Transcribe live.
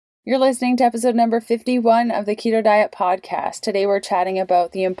You're listening to episode number 51 of the Keto Diet Podcast. Today we're chatting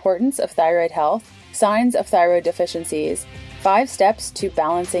about the importance of thyroid health, signs of thyroid deficiencies, 5 steps to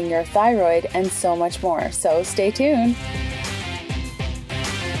balancing your thyroid, and so much more. So stay tuned.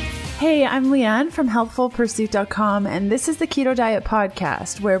 Hey, I'm Leanne from healthfulpursuit.com, and this is the Keto Diet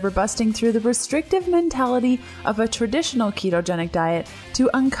Podcast, where we're busting through the restrictive mentality of a traditional ketogenic diet to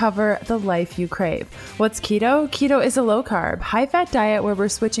uncover the life you crave. What's keto? Keto is a low-carb, high-fat diet where we're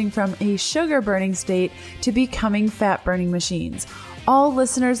switching from a sugar-burning state to becoming fat-burning machines. All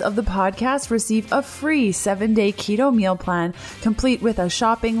listeners of the podcast receive a free 7-day keto meal plan, complete with a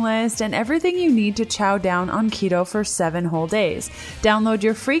shopping list and everything you need to chow down on keto for 7 whole days. Download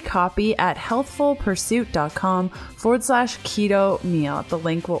your free copy at healthfulpursuit.com/keto meal. The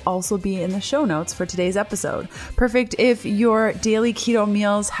link will also be in the show notes for today's episode. Perfect if your daily keto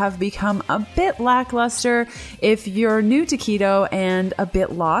meals have become a bit lackluster, if you're new to keto and a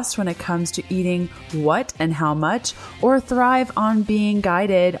bit lost when it comes to eating what and how much, or thrive on being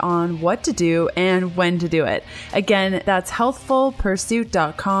guided on what to do and when to do it. Again, that's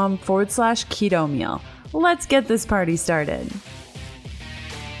healthfulpursuit.com/keto meal. Let's get this party started.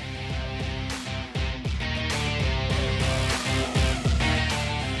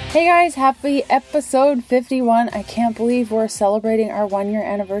 Hey guys, happy episode 51. I can't believe we're celebrating our 1-year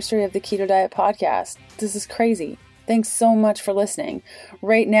anniversary of the Keto Diet Podcast. This is crazy. Thanks so much for listening.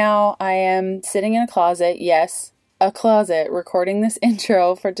 Right now, I am sitting in a closet. Yes, a closet, recording this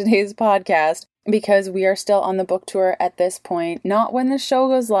intro for today's podcast because we are still on the book tour at this point. Not when the show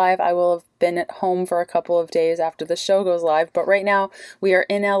goes live. I will have been at home for a couple of days after the show goes live, but right now we are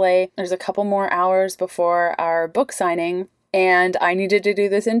in LA. There's a couple more hours before our book signing, and I needed to do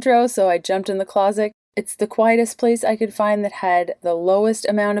this intro, so I jumped in the closet. It's the quietest place I could find that had the lowest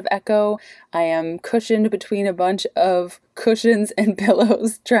amount of echo. I am cushioned between a bunch of cushions and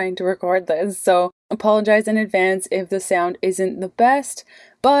pillows trying to record this, so apologize in advance if the sound isn't the best,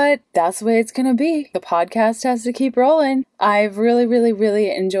 but that's the way it's gonna be. The podcast has to keep rolling. I've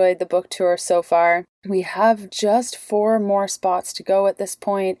really enjoyed the book tour so far. We have just 4 more spots to go at this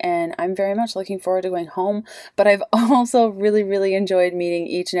point, and I'm very much looking forward to going home, but I've also really enjoyed meeting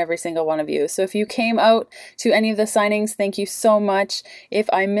each and every single one of you. So if you came out to any of the signings, thank you so much.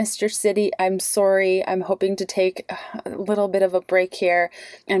 If I missed your city, I'm sorry. I'm hoping to take a little bit of a break here,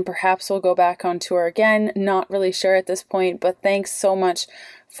 and perhaps we'll go back on tour again. Not really sure at this point, but thanks so much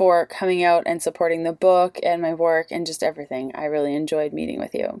for coming out and supporting the book and my work and just everything. I really enjoyed meeting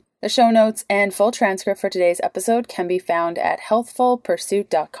with you. The show notes and full transcript for today's episode can be found at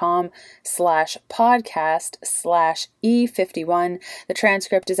healthfulpursuit.com/podcast/E51. The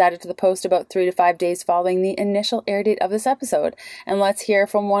transcript is added to the post about 3 to 5 days following the initial air date of this episode. And let's hear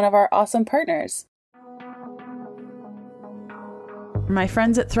from one of our awesome partners. My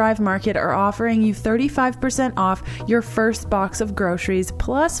friends at Thrive Market are offering you 35% off your first box of groceries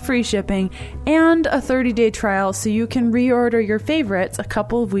plus free shipping and a 30-day trial so you can reorder your favorites a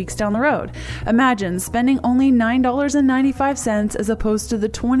couple of weeks down the road. Imagine spending only $9.95 as opposed to the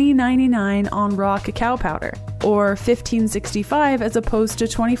 $20.99 on raw cacao powder, or $15.65 as opposed to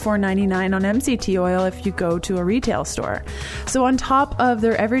 $24.99 on MCT oil if you go to a retail store. So on top of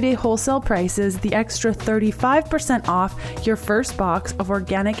their everyday wholesale prices, the extra 35% off your first box of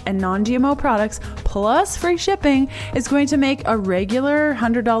organic and non-GMO products plus free shipping is going to make a regular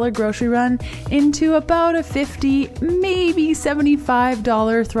 $100 grocery run into about a $50, maybe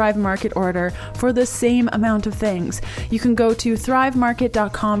 $75 Thrive Market order for the same amount of things. You can go to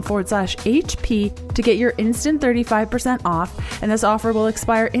thrivemarket.com/HP to get your instant 35% off, and this offer will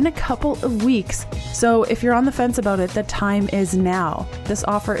expire in a couple of weeks. So if you're on the fence about it, the time is now. This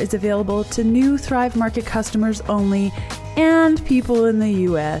offer is available to new Thrive Market customers only and people in the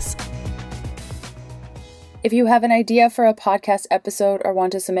US. If you have an idea for a podcast episode or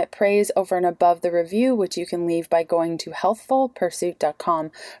want to submit praise over and above the review, which you can leave by going to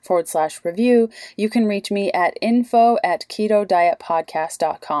healthfulpursuit.com/review, you can reach me at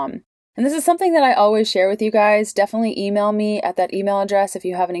info@ketodietpodcast.com. And this is something that I always share with you guys. Definitely email me at that email address if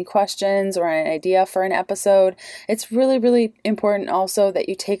you have any questions or an idea for an episode. It's really important also that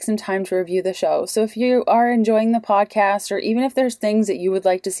you take some time to review the show. So if you are enjoying the podcast, or even if there's things that you would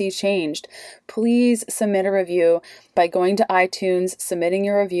like to see changed, please submit a review by going to iTunes, submitting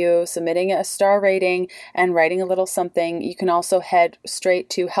your review, submitting a star rating, and writing a little something. You can also head straight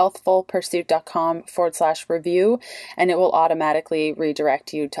to healthfulpursuit.com/review, and it will automatically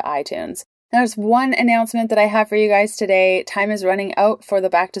redirect you to iTunes. There's one announcement that I have for you guys today. Time is running out for the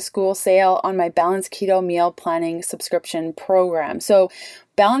back to school sale on my Balanced Keto Meal Planning subscription program. So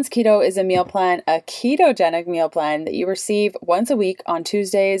Balanced Keto is a meal plan, a ketogenic meal plan that you receive once a week on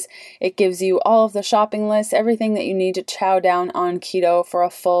Tuesdays. It gives you all of the shopping lists, everything that you need to chow down on keto for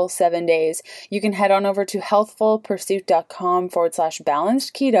a full 7 days. You can head on over to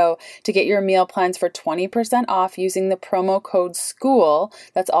healthfulpursuit.com/balanced keto to get your meal plans for 20% off using the promo code SCHOOL.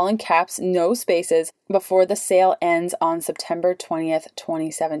 That's all in caps, no spaces, before the sale ends on September 20th,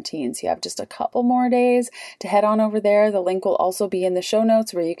 2017. So you have just a couple more days to head on over there. The link will also be in the show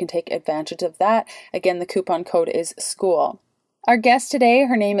notes where you can take advantage of that. Again, the coupon code is SCHOOL. Our guest today,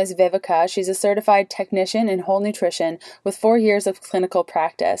 her name is Vivica. She's a certified technician in whole nutrition with 4 years of clinical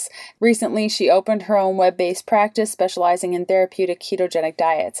practice. Recently, she opened her own web-based practice specializing in therapeutic ketogenic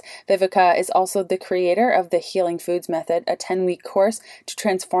diets. Vivica is also the creator of the Healing Foods Method, a 10-week course to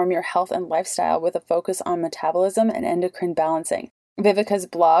transform your health and lifestyle with a focus on metabolism and endocrine balancing. Vivica's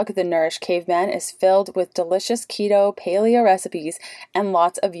blog, The Nourished Caveman, is filled with delicious keto, paleo recipes and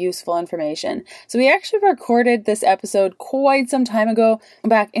lots of useful information. So we actually recorded this episode quite some time ago,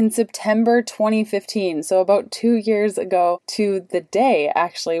 back in September 2015. So about 2 years ago to the day,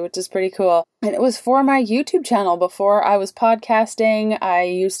 actually, which is pretty cool. And it was for my YouTube channel. Before I was podcasting, I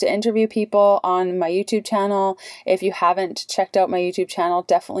used to interview people on my YouTube channel. If you haven't checked out my YouTube channel,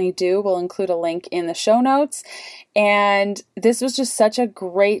 definitely do. We'll include a link in the show notes. And this was just such a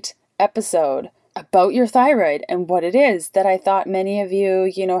great episode about your thyroid and what it is that I thought many of you,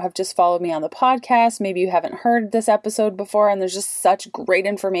 have just followed me on the podcast. Maybe you haven't heard this episode before, and there's just such great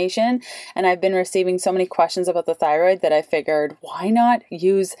information. And I've been receiving so many questions about the thyroid that I figured, why not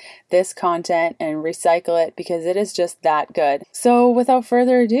use this content and recycle it, because it is just that good. So without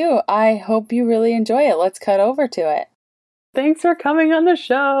further ado, I hope you really enjoy it. Let's cut over to it. Thanks for coming on the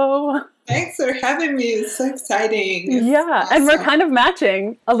show. Thanks for having me. It's so exciting. It's awesome. And we're kind of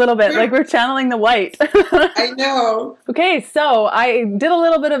matching a little bit, like we're channeling the white. I know. Okay, so I did a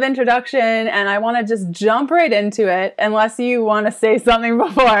little bit of introduction and I want to just jump right into it, unless you want to say something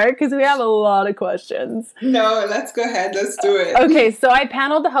before, because we have a lot of questions. No, let's go ahead. Let's do it. Okay, so I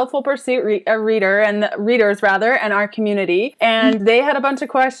paneled the Healthful Pursuit reader and the readers rather, and our community, and they had a bunch of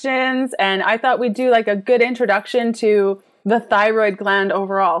questions, and I thought we'd do like a good introduction to the thyroid gland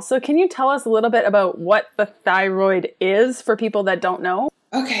overall. So can you tell us a little bit about what the thyroid is for people that don't know?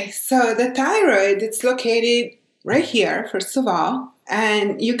 Okay, so the thyroid, it's located right here, first of all,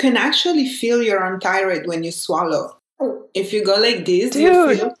 and you can actually feel your own thyroid when you swallow. If you go like this,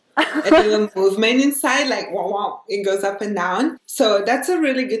 you feel a little movement inside, like wow, wow, it goes up and down. So that's a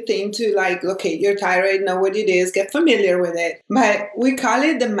really good thing to locate your thyroid, know what it is, get familiar with it. But we call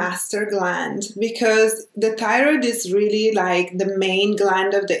it the master gland because the thyroid is really like the main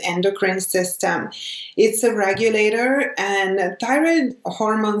gland of the endocrine system. It's a regulator, and thyroid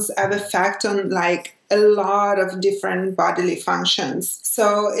hormones have effect on a lot of different bodily functions.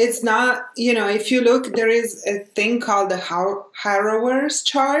 So it's not, if you look, there is a thing called the Harrower's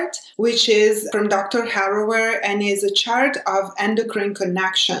chart, which is from Dr. Harrower, and is a chart of endocrine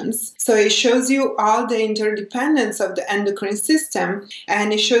connections. So it shows you all the interdependence of the endocrine system,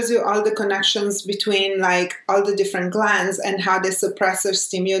 and it shows you all the connections between all the different glands and how they suppress or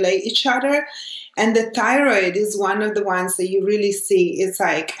stimulate each other. And the thyroid is one of the ones that you really see. It's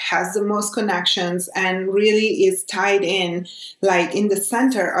has the most connections and really is tied in in the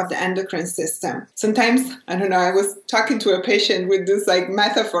center of the endocrine system. Sometimes, I don't know, I was talking to a patient with this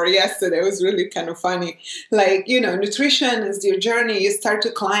metaphor yesterday. It was really kind of funny. Nutrition is your journey. You start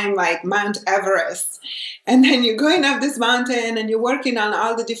to climb Mount Everest. And then you're going up this mountain and you're working on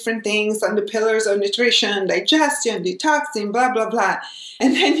all the different things on the pillars of nutrition, digestion, detoxing, blah, blah, blah.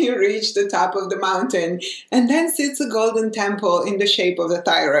 And then you reach the top of the mountain, and then sits a golden temple in the shape of the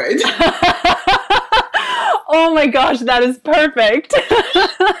thyroid. Oh my gosh, that is perfect.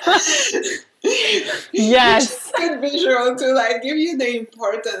 Yes. It's a good visual to give you the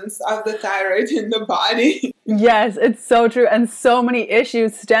importance of the thyroid in the body. Yes, it's so true. And so many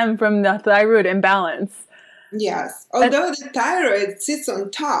issues stem from the thyroid imbalance. Yes. Although the thyroid sits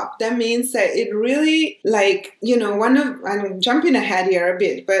on top, that means that it really I'm jumping ahead here a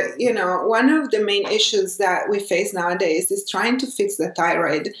bit, but one of the main issues that we face nowadays is trying to fix the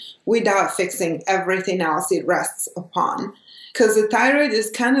thyroid without fixing everything else it rests upon. Because the thyroid is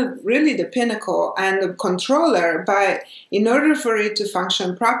kind of really the pinnacle and the controller, but in order for it to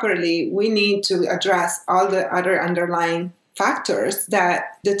function properly, we need to address all the other underlying factors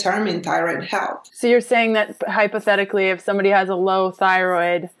that determine thyroid health. So you're saying that hypothetically, if somebody has a low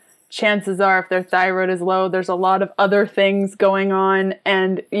thyroid, chances are if their thyroid is low, there's a lot of other things going on,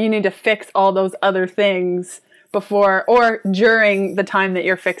 and you need to fix all those other things before or during the time that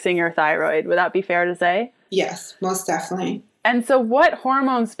you're fixing your thyroid. Would that be fair to say? Yes, most definitely. And so what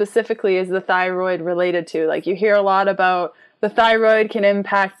hormone specifically is the thyroid related to? Like you hear a lot about the thyroid can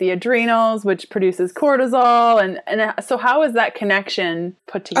impact the adrenals, which produces cortisol. And so how is that connection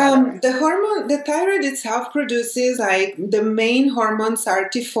put together? The thyroid itself produces like the main hormones are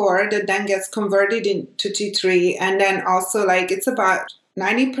T4 that then gets converted into T3. And then also like it's about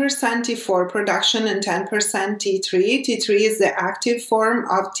 90% T4 production and 10% T3. T3 is the active form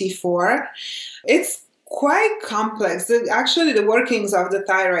of T4. It's quite complex. Actually, the workings of the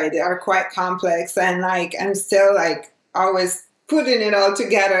thyroid are quite complex, and like I'm still like always putting it all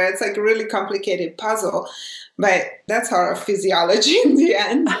together. It's like a really complicated puzzle, but that's our physiology in the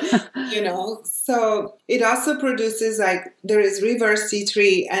end, So it also produces like there is reverse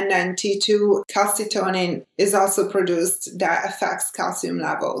T3 and then T2 calcitonin is also produced that affects calcium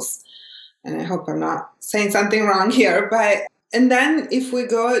levels. And I hope I'm not saying something wrong here, and then if we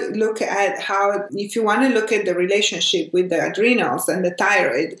go look at if you want to look at the relationship with the adrenals and the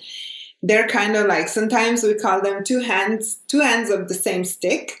thyroid, they're kind of like, sometimes we call them two ends of the same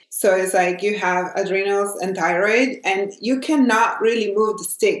stick. So it's like you have adrenals and thyroid, and you cannot really move the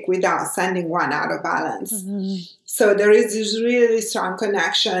stick without sending one out of balance. Mm-hmm. So there is this really strong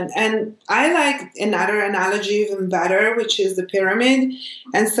connection. And I like another analogy even better, which is the pyramid.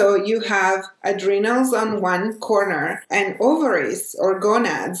 And so you have adrenals on one corner and ovaries or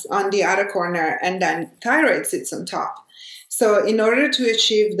gonads on the other corner, and then thyroid sits on top. So in order to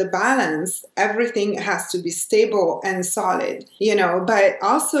achieve the balance, everything has to be stable and solid, but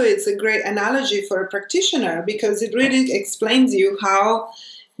also it's a great analogy for a practitioner because it really explains you how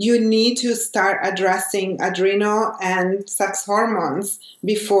you need to start addressing adrenal and sex hormones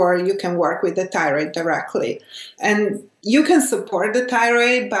before you can work with the thyroid directly. And you can support the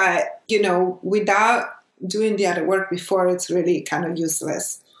thyroid, but, without doing the other work before, it's really kind of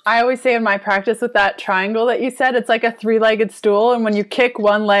useless. I always say in my practice with that triangle that you said, it's like a 3-legged stool. And when you kick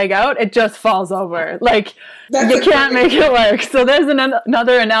one leg out, it just falls over. Like you can't make it work. So there's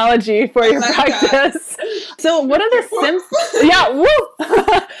another analogy for your practice. That. So what are the symptoms? Yeah.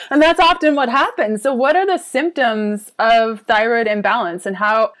 Woo! And that's often what happens. So what are the symptoms of thyroid imbalance, and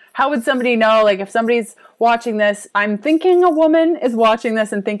how would somebody know, like if somebody's watching this, I'm thinking a woman is watching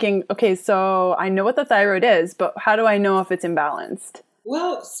this and thinking, okay, so I know what the thyroid is, but how do I know if it's imbalanced?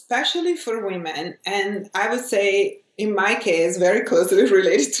 Well, especially for women, and I would say in my case, very closely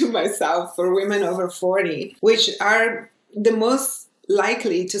related to myself, for women over 40, which are the most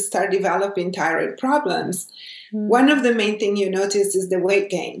likely to start developing thyroid problems. Mm. One of the main things you notice is the weight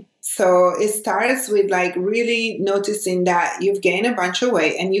gain. So it starts with like really noticing that you've gained a bunch of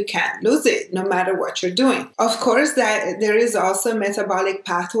weight and you can't lose it no matter what you're doing. Of course, that there is also a metabolic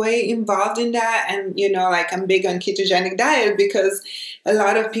pathway involved in that. And, like I'm big on ketogenic diet because a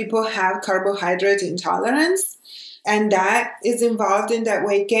lot of people have carbohydrate intolerance. And that is involved in that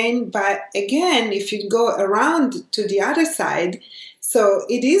weight gain. But again, if you go around to the other side, so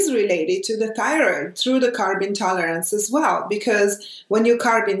it is related to the thyroid through the carb intolerance as well, because when you're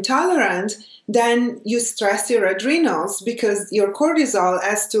carb intolerant, then you stress your adrenals because your cortisol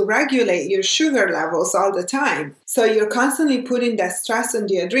has to regulate your sugar levels all the time. So you're constantly putting that stress on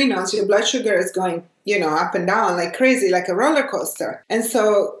the adrenals. Your blood sugar is going, up and down like crazy, like a roller coaster. And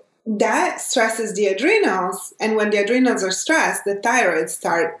so that stresses the adrenals. And when the adrenals are stressed, the thyroid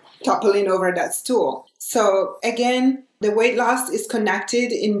start toppling over that stool. So again, the weight loss is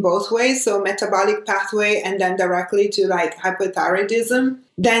connected in both ways, so metabolic pathway and then directly to like hypothyroidism.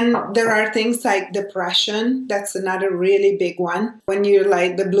 Then there are things like depression. That's another really big one. When you're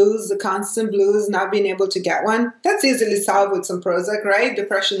like the blues, the constant blues, not being able to get one, that's easily solved with some Prozac, right?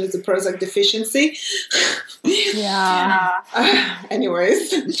 Depression is a Prozac deficiency. Yeah.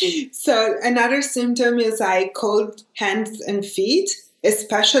 Anyways, so another symptom is like cold hands and feet.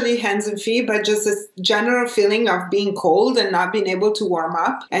 Especially hands and feet, but just a general feeling of being cold and not being able to warm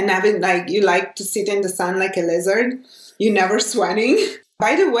up and having like you like to sit in the sun like a lizard. You're never sweating.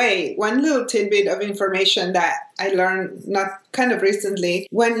 By the way, one little tidbit of information that I learned not kind of recently,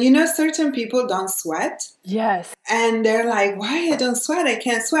 when certain people don't sweat. Yes. And they're like, why I don't sweat? I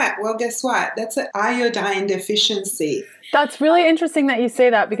can't sweat. Well, guess what? That's an iodine deficiency. That's really interesting that you say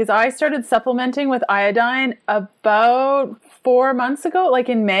that because I started supplementing with iodine about 4 months ago, like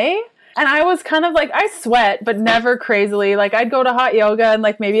in May. And I was kind of like, I sweat, but never crazily. Like I'd go to hot yoga and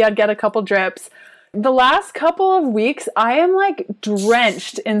like maybe I'd get a couple drips. The last couple of weeks, I am like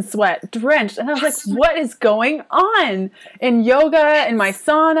drenched in sweat, drenched. And I was like, what is going on in yoga, in my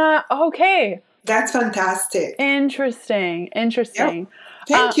sauna? Okay. That's fantastic. Interesting. Yep.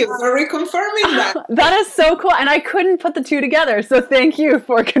 Thank you for reconfirming that. That is so cool. And I couldn't put the two together. So thank you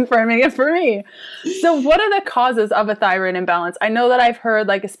for confirming it for me. So what are the causes of a thyroid imbalance? I know that I've heard,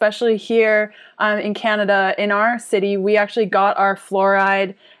 like, especially here in Canada, in our city, we actually got our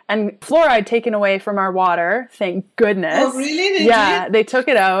fluoride taken away from our water. Thank goodness. Oh, really? They took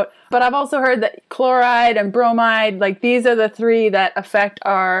it out. But I've also heard that chloride and bromide, like, these are the three that affect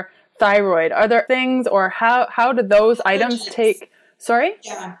our thyroid. Are there things, or how do those items take... Sorry?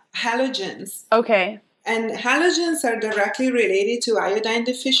 Yeah, halogens. Okay. And halogens are directly related to iodine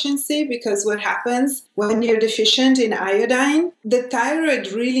deficiency, because what happens when you're deficient in iodine, the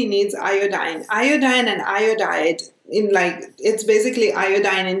thyroid really needs iodine. Iodine and iodide, it's basically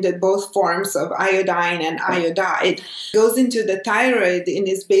iodine in the both forms of iodine and iodide, goes into the thyroid and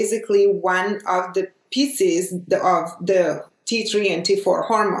is basically one of the pieces of the T3 and T4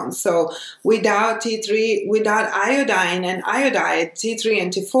 hormones. So without iodine and iodide, T3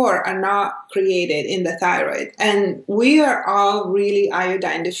 and T4 are not created in the thyroid. And we are all really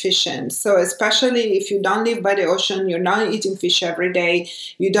iodine deficient. So especially if you don't live by the ocean, you're not eating fish every day,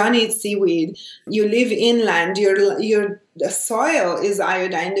 you don't eat seaweed, you live inland, the soil is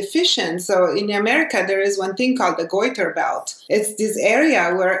iodine deficient. So in America, there is one thing called the goiter belt. It's this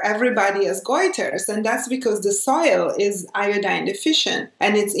area where everybody has goiters, and that's because the soil is iodine deficient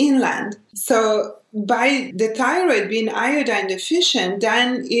and it's inland. So by the thyroid being iodine deficient,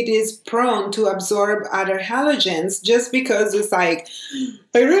 then it is prone to absorb other halogens, just because it's like,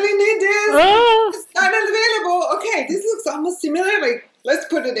 I really need this. It's not available. Okay, this looks almost similar. Like, let's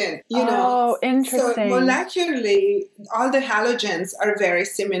put it in, Oh, interesting. So molecularly, all the halogens are very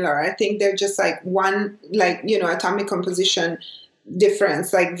similar. I think they're just like one, atomic composition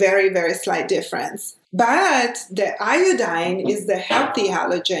difference, like very, very slight difference. But the iodine is the healthy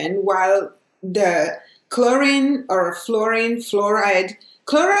halogen, while the chlorine or fluoride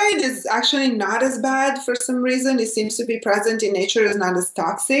is actually not as bad for some reason. It seems to be present in nature, is not as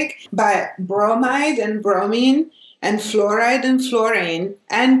toxic. But bromide and bromine and fluoride and fluorine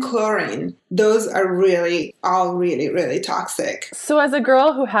and chlorine, those are really toxic. So as a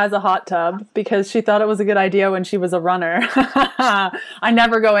girl who has a hot tub, because she thought it was a good idea when she was a runner, I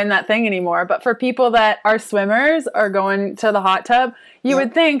never go in that thing anymore. But for people that are swimmers or going to the hot tub, you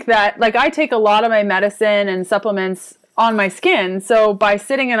would think that, like, I take a lot of my medicine and supplements on my skin. So by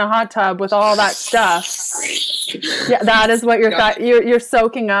sitting in a hot tub with all that stuff, that is what you're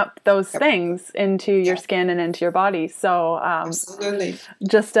soaking up those things into your skin and into your body. So absolutely.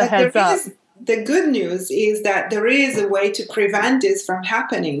 Just a heads up. The good news is that there is a way to prevent this from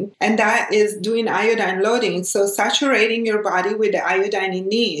happening, and that is doing iodine loading. So saturating your body with the iodine it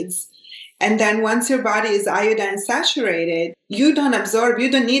needs. And then once your body is iodine saturated, you don't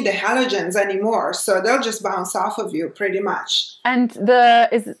need the halogens anymore. So they'll just bounce off of you pretty much. And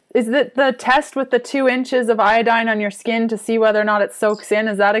is it the test with the 2 inches of iodine on your skin to see whether or not it soaks in?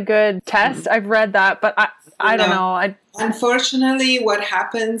 Is that a good test? I've read that, but I don't know. Unfortunately, what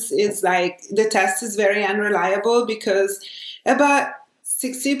happens is, like, the test is very unreliable, because about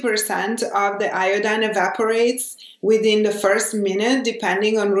 60% of the iodine evaporates within the first minute,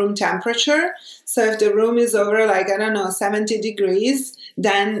 depending on room temperature. So if the room is over, 70 degrees,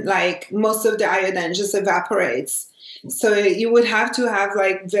 then, most of the iodine just evaporates. So you would have to have,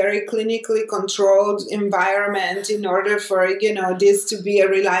 very clinically controlled environment in order for, this to be a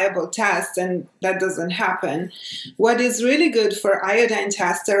reliable test, and that doesn't happen. What is really good for iodine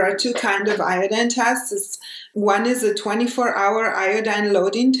tests, there are 2 kinds of iodine tests. One is a 24-hour iodine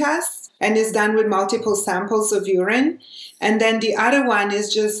loading test, and is done with multiple samples of urine. And then the other one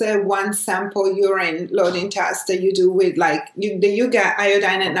is just a 1 sample urine loading test that you do with, you get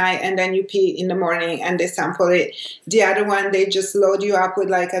iodine at night and then you pee in the morning and they sample it. The other one, they just load you up with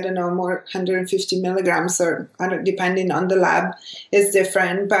more 150 milligrams, or depending on the lab, is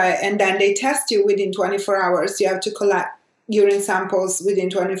different. And then they test you within 24 hours. You have to collect urine samples within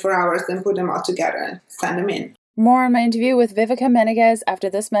 24 hours, then put them all together and send them in. More on my interview with Vivica Menegaz after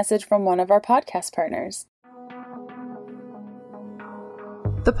this message from one of our podcast partners.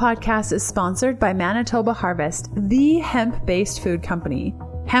 The podcast is sponsored by Manitoba Harvest, the hemp-based food company.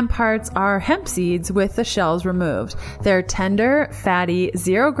 Hemp hearts are hemp seeds with the shells removed. They're tender, fatty,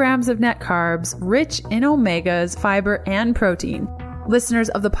 0 grams of net carbs, rich in omegas, fiber, and protein. Listeners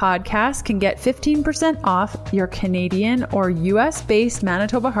of the podcast can get 15% off your Canadian or US-based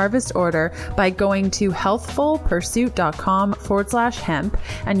Manitoba Harvest order by going to healthfulpursuit.com/hemp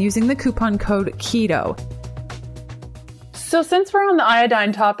and using the coupon code KETO. So since we're on the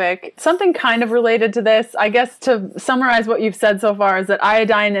iodine topic, something kind of related to this, I guess to summarize what you've said so far is that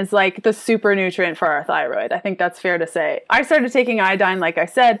iodine is like the super nutrient for our thyroid. I think that's fair to say. I started taking iodine, like I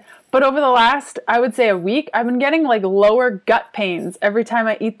said, but over the last, I would say a week, I've been getting like lower gut pains every time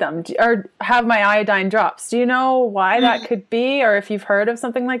I eat them or have my iodine drops. Do you know why that could be, or if you've heard of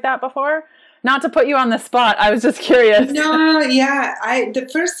something like that before? Not to put you on the spot, I was just curious. No, yeah. The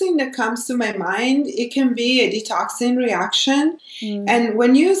first thing that comes to my mind, it can be a detoxing reaction. And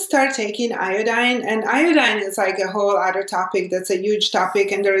when you start taking iodine, and iodine is like a whole other topic that's a huge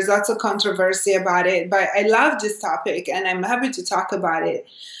topic, and there is lots of controversy about it. But I love this topic, and I'm happy to talk about it.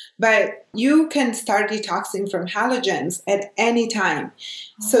 But you can start detoxing from halogens at any time.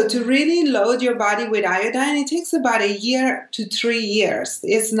 So to really load your body with iodine, it takes about 1 year to 3 years.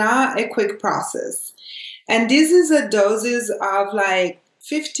 It's not a quick process. And this is a doses of like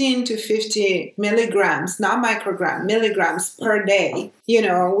 15 to 50 milligrams, not microgram, milligrams per day,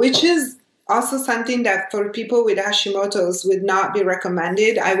 which is also something that for people with Hashimoto's would not be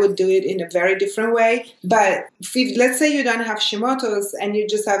recommended. I would do it in a very different way. But if, let's say you don't have Hashimoto's and you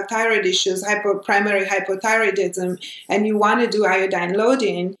just have thyroid issues, primary hypothyroidism, and you want to do iodine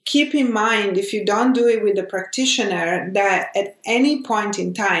loading, keep in mind, if you don't do it with a practitioner, that at any point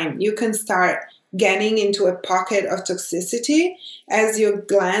in time, you can start getting into a pocket of toxicity as your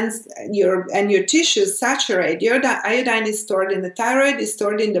glands and your tissues saturate. Your iodine is stored in the thyroid, is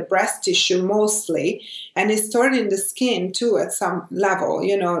stored in the breast tissue mostly, and is stored in the skin too at some level,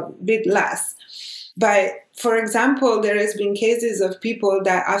 a bit less. But for example, there has been cases of people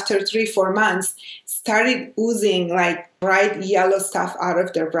that after 3-4 months started oozing like bright yellow stuff out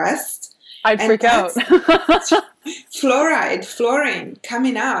of their breast. I'd freak out. Fluorine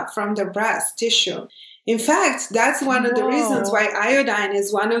coming out from the breast tissue. In fact, that's one of the reasons why iodine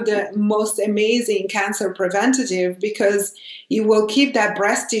is one of the most amazing cancer preventative, because it will keep that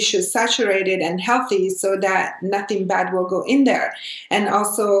breast tissue saturated and healthy so that nothing bad will go in there. And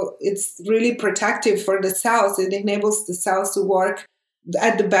also, it's really protective for the cells. It enables the cells to work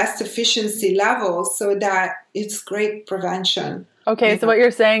at the best efficiency level so that it's great prevention. Okay, so what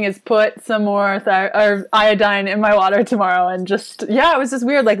you're saying is put some more iodine in my water tomorrow and it was just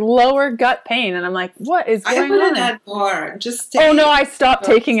weird, like lower gut pain. And I'm like, what is going on? I wouldn't add more. Oh no, I stopped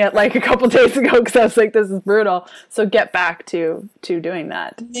taking it like a couple days ago because I was like, this is brutal. So get back to doing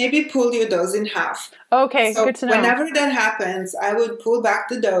that. Maybe pull your dose in half. Okay, so good to know. Whenever that happens, I would pull back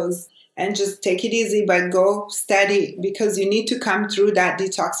the dose and just take it easy, but go steady, because you need to come through that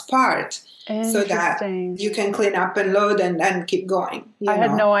detox part. So that you can clean up and load and keep going. I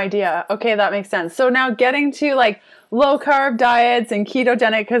had no idea. Okay, that makes sense. So now getting to like low carb diets and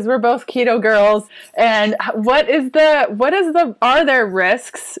ketogenic, because we're both keto girls. And are there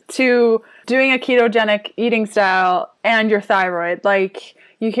risks to doing a ketogenic eating style and your thyroid? Like,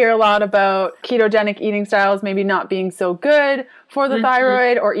 you hear a lot about ketogenic eating styles maybe not being so good for the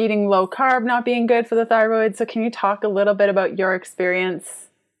thyroid, or eating low carb not being good for the thyroid. So can you talk a little bit about your experience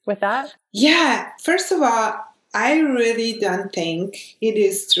with that? Yeah. First of all, I really don't think it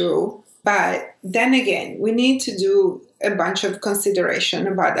is true. But then again, we need to do a bunch of consideration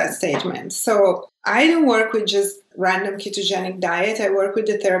about that statement. So I don't work with just random ketogenic diet. I work with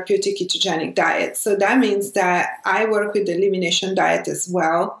the therapeutic ketogenic diet. So that means that I work with the elimination diet as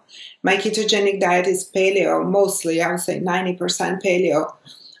well. My ketogenic diet is paleo, mostly, I would say 90% paleo.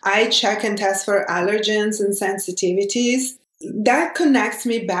 I check and test for allergens and sensitivities. That connects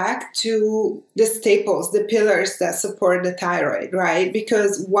me back to the staples, the pillars that support the thyroid, right?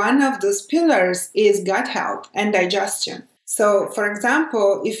 Because one of those pillars is gut health and digestion. So, for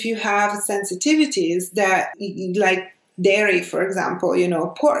example, if you have sensitivities that, like dairy, for example,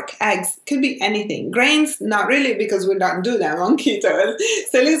 pork, eggs, could be anything. Grains, not really, because we don't do them on keto.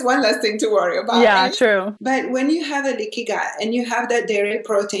 So at least one less thing to worry about. Yeah, true. But when you have a leaky gut and you have that dairy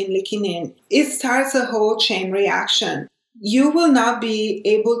protein leaking in, it starts a whole chain reaction. You will not be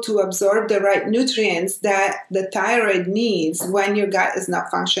able to absorb the right nutrients that the thyroid needs when your gut is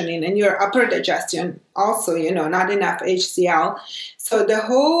not functioning, and your upper digestion also, not enough HCl. So the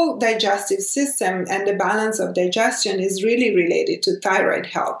whole digestive system and the balance of digestion is really related to thyroid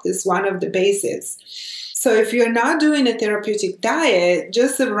health. It's one of the bases. So if you're not doing a therapeutic diet,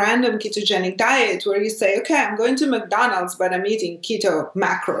 just a random ketogenic diet where you say, okay, I'm going to McDonald's, but I'm eating keto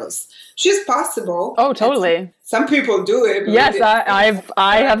macros, which is possible. Oh, totally. Some people do it. Yes,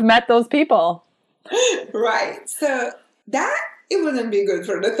 I have met those people. Right. So it wouldn't be good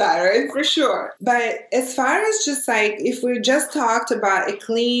for the thyroid for sure. But as far as just like, if we just talked about a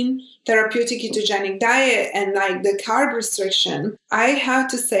clean therapeutic ketogenic diet and like the carb restriction, I have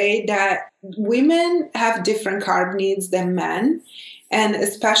to say that women have different carb needs than men. And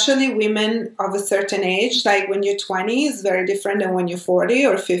especially women of a certain age, like when you're 20 is very different than when you're 40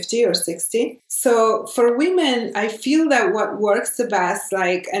 or 50 or 60. So for women, I feel that what works the best,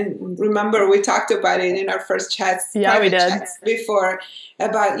 like, and remember we talked about it in our first chats, chats before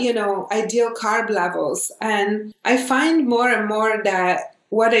about, ideal carb levels. And I find more and more that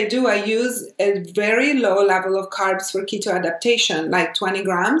what I do, I use a very low level of carbs for keto adaptation, like 20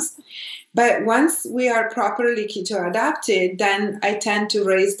 grams. But once we are properly keto adapted, then I tend to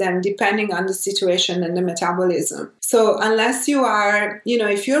raise them depending on the situation and the metabolism. So unless you are,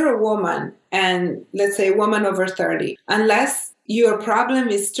 if you're a woman and let's say a woman over 30, unless your problem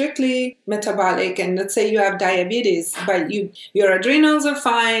is strictly metabolic and let's say you have diabetes, but your adrenals are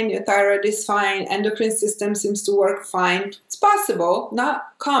fine, your thyroid is fine, endocrine system seems to work fine. It's possible, not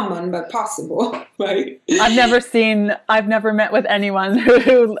common, but possible, right? I've never met with anyone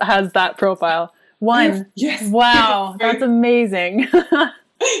who has that profile. Yes. Wow, that's amazing.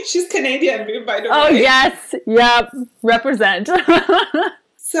 She's Canadian, by the way. Oh, yes. Yep. Represent.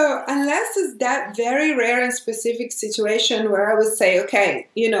 So unless it's that very rare and specific situation where I would say, okay,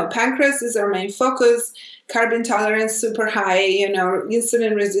 pancreas is our main focus, carb intolerance super high,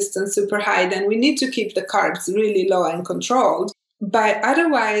 insulin resistance super high, then we need to keep the carbs really low and controlled. But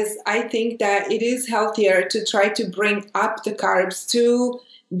otherwise, I think that it is healthier to try to bring up the carbs to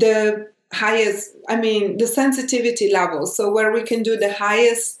the highest, the sensitivity level. So where we can do the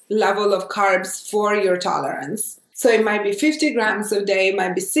highest level of carbs for your tolerance. So it might be 50 grams a day, it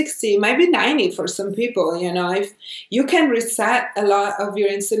might be 60, it might be 90 for some people. If you can reset a lot of your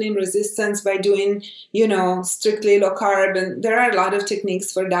insulin resistance by doing, strictly low carb, and there are a lot of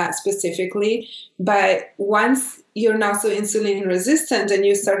techniques for that specifically. But once you're not so insulin resistant and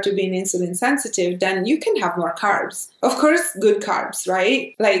you start to be insulin sensitive, then you can have more carbs. Of course, good carbs,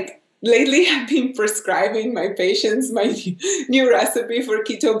 right? Like, lately, I've been prescribing my patients my new recipe for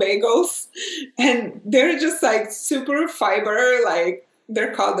keto bagels, and they're just like super fiber, like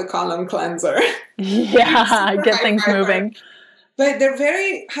they're called the colon cleanser. Yeah, get things fiber. Moving. But they're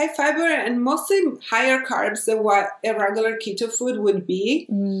very high fiber and mostly higher carbs than what a regular keto food would be.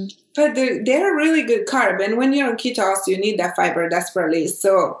 Mm. But they're really good carb, and when you're on keto, you need that fiber desperately.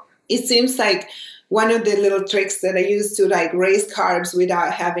 So it seems like one of the little tricks that I use to like raise carbs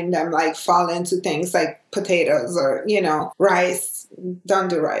without having them like fall into things like potatoes or, rice. Don't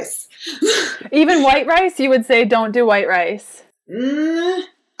do rice. Even white rice, you would say don't do white rice.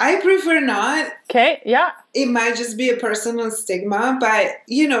 I prefer not. Okay, yeah. It might just be a personal stigma, but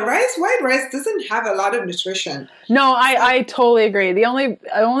white rice doesn't have a lot of nutrition. No, I totally agree. The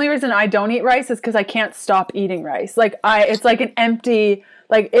only reason I don't eat rice is because I can't stop eating rice. It's like an empty.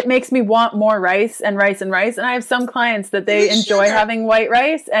 Like, it makes me want more rice and rice and rice. And I have some clients that they enjoy having white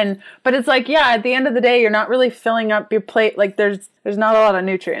rice. But it's like, yeah, at the end of the day, you're not really filling up your plate. Like, there's not a lot of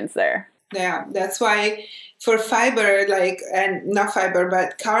nutrients there. Yeah, that's why for fiber, and not fiber,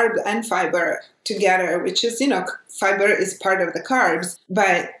 but carb and fiber together, which is, fiber is part of the carbs.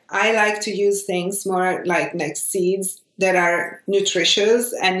 But I like to use things more like seeds that are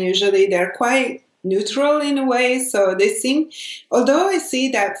nutritious, and usually they're quite neutral in a way. So they seem, although I see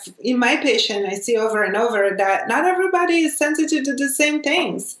that in my patient, I see over and over that not everybody is sensitive to the same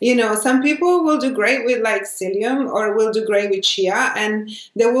things. Some people will do great with psyllium or will do great with chia, and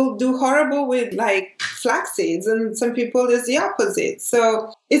they will do horrible with flax seeds, and some people is the opposite.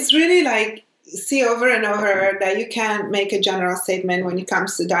 So it's really see over and over that you can't make a general statement when it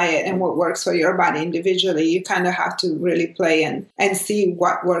comes to diet and what works for your body individually. You kind of have to really play and see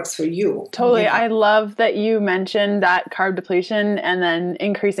what works for you. Totally. I love that you mentioned that carb depletion and then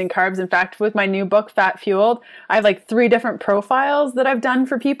increasing carbs. In fact, with my new book, Fat Fueled, I have 3 different profiles that I've done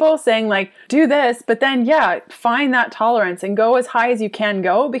for people saying do this, but then, find that tolerance and go as high as you can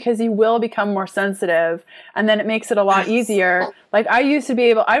go, because you will become more sensitive, and then it makes it a lot easier. I used to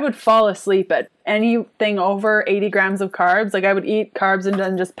be I would fall asleep at anything over 80 grams of carbs. I would eat carbs and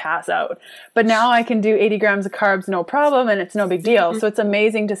then just pass out. But now I can do 80 grams of carbs, no problem, and it's no big deal. So it's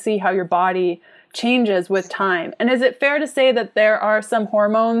amazing to see how your body changes with time. And is it fair to say that there are some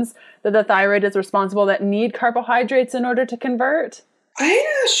hormones that the thyroid is responsible that need carbohydrates in order to convert? I'm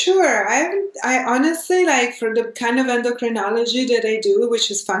not sure. I honestly, for the kind of endocrinology that I do, which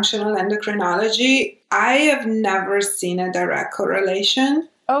is functional endocrinology, I have never seen a direct correlation.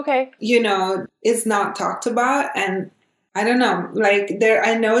 Okay. It's not talked about, and I don't know,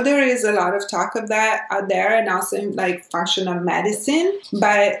 I know there is a lot of talk of that out there, and also in functional medicine,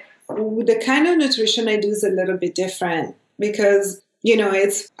 but the kind of nutrition I do is a little bit different, because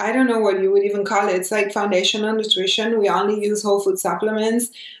I don't know what you would even call it. It's like foundational nutrition. We only use whole food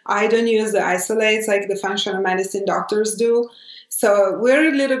supplements. I don't use the isolates like the functional medicine doctors do. So we're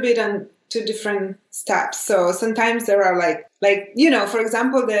a little bit on two different steps. So sometimes there are for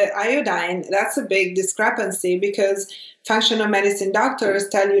example, the iodine, that's a big discrepancy because functional medicine doctors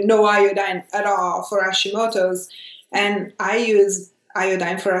tell you no iodine at all for Hashimoto's. And I use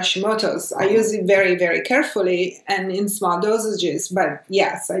iodine for Hashimoto's. I use it very, very carefully and in small dosages, but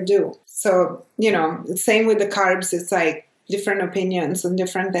yes, I do. So, same with the carbs. It's like different opinions on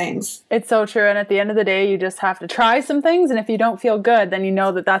different things. It's so true. And at the end of the day, you just have to try some things. And if you don't feel good, then you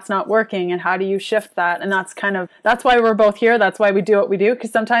know that that's not working. And how do you shift that? And that's why we're both here. That's why we do what we do.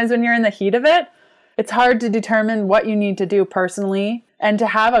 Because sometimes when you're in the heat of it, it's hard to determine what you need to do personally. And to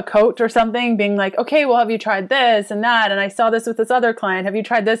have a coach or something being like, okay, well, have you tried this and that? And I saw this with this other client. Have you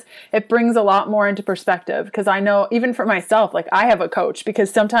tried this? It brings a lot more into perspective. Because I know even for myself, like I have a coach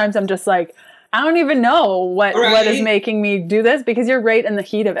because sometimes I'm just like, I don't even know what is making me do this because you're right in the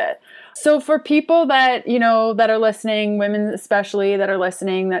heat of it. So for people that, that are listening, women especially that are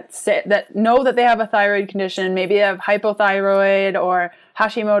listening, that know that they have a thyroid condition, maybe they have hypothyroid or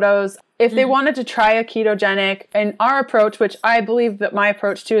Hashimoto's, if they wanted to try a ketogenic, and our approach, which I believe that my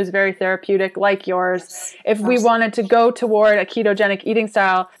approach too is very therapeutic, like yours, if we wanted to go toward a ketogenic eating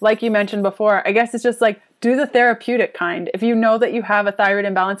style, like you mentioned before, I guess it's just like, do the therapeutic kind. If you know that you have a thyroid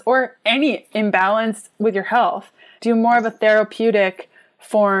imbalance or any imbalance with your health, do more of a therapeutic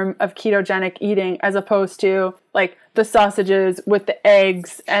form of ketogenic eating as opposed to like the sausages with the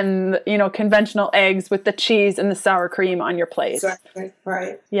eggs and, conventional eggs with the cheese and the sour cream on your plate. Exactly.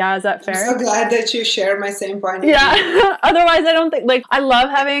 Right. Yeah. Is that fair? I'm so glad that you share my same point of view. Yeah. Otherwise, I don't think I love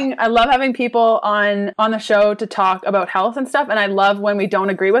having people on the show to talk about health and stuff. And I love when we don't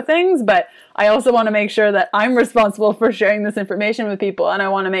agree with things, but I also want to make sure that I'm responsible for sharing this information with people. And I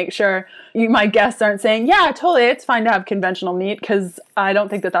want to make sure my guests aren't saying, yeah, totally, it's fine to have conventional meat, because I don't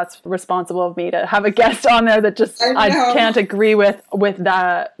think that that's responsible of me to have a guest on there that just I can't agree with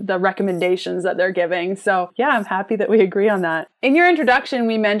the recommendations that they're giving. So yeah, I'm happy that we agree on that. In your introduction,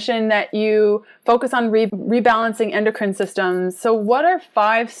 we mentioned that you focus on rebalancing endocrine systems. So what are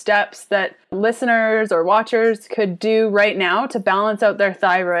 5 steps that listeners or watchers could do right now to balance out their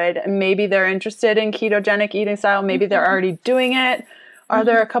thyroid? And maybe they're interested in ketogenic eating style. Maybe they're already doing it. Are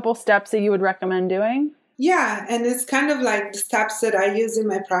there a couple steps that you would recommend doing? Yeah, and it's kind of like the steps that I use in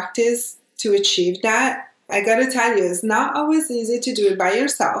my practice to achieve that. I got to tell you, it's not always easy to do it by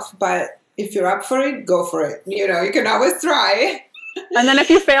yourself, but if you're up for it, go for it. You can always try. And then if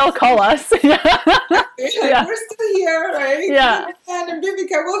you fail, call us. Yeah. We're still here, right? Yeah. And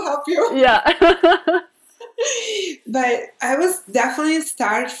Vivica will help you. Yeah. But I was definitely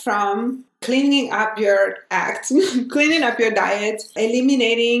start from cleaning up your act, cleaning up your diet,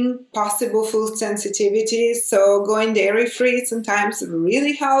 eliminating possible food sensitivities. So going dairy free sometimes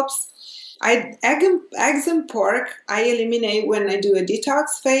really helps. Eggs and pork, I eliminate when I do a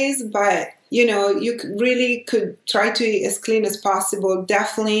detox phase, but you could try to eat as clean as possible.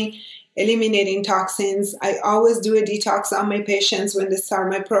 Definitely eliminating toxins. I always do a detox on my patients when they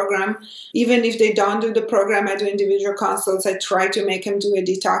start my program. Even if they don't do the program, I do individual consults. I try to make them do a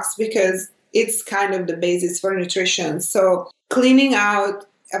detox because it's kind of the basis for nutrition. So cleaning out,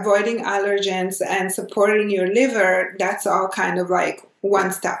 avoiding allergens, and supporting your liver, that's all kind of like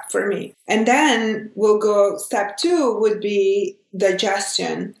one step for me. And then we'll go step 2 would be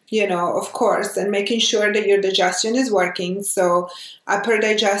digestion, of course, and making sure that your digestion is working. So upper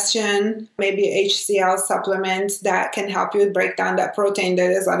digestion, maybe HCl supplements that can help you break down that protein that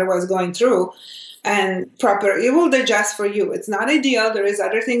is otherwise going through. And it will digest for you. It's not ideal. There is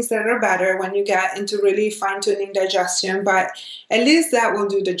other things that are better when you get into really fine-tuning digestion, but at least that will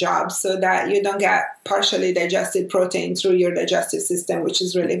do the job so that you don't get partially digested protein through your digestive system, which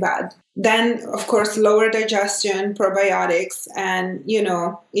is really bad. Then, of course, lower digestion, probiotics, and,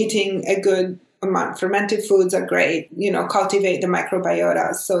 eating a good amount. Fermented foods are great. Cultivate the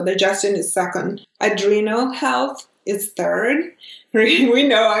microbiota. So digestion is second. Adrenal health is third. We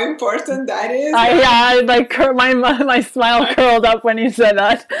know how important that is. My smile curled up when you said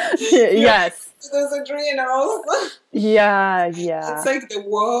that. Yes. Those adrenals. Yeah. It's like the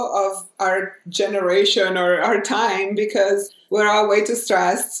woe of our generation or our time because we're all way too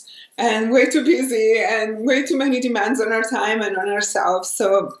stressed and way too busy and way too many demands on our time and on ourselves.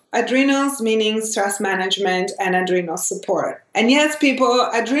 So adrenals meaning stress management and adrenal support. And yes, people,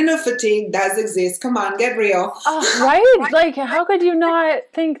 adrenal fatigue does exist. Come on, get real. Right? Like, how could you not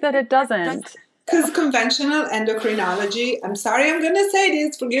think that it doesn't? Because conventional endocrinology, I'm sorry I'm going to say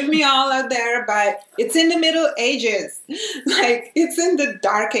this, forgive me all out there, but it's in the Middle Ages. Like, it's in the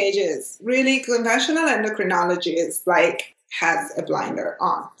dark ages. Really, conventional endocrinology is like, has a blinder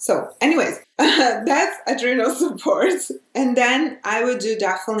on. So anyways, that's adrenal support. And then I would do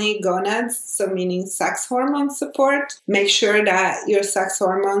definitely gonads, so meaning sex hormone support. Make sure that your sex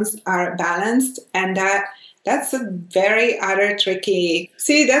hormones are balanced, and that's a very other tricky.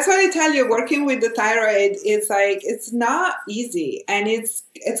 See, that's what I tell you, working with the thyroid is like, it's not easy, and it's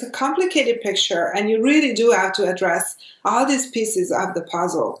a complicated picture, and you really do have to address all these pieces of the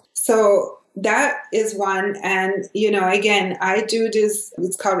puzzle. So that is one. And, again, I do this,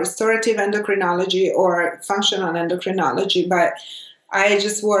 it's called restorative endocrinology or functional endocrinology, but I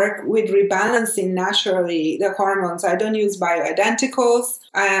just work with rebalancing naturally the hormones. I don't use bioidenticals.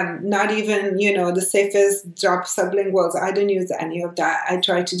 Not even, the safest drop sublinguals. I don't use any of that. I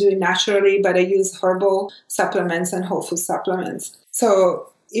try to do it naturally, but I use herbal supplements and whole food supplements. So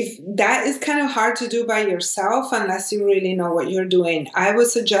if that is kind of hard to do by yourself, unless you really know what you're doing, I would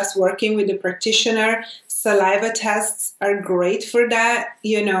suggest working with a practitioner. Saliva tests are great for that,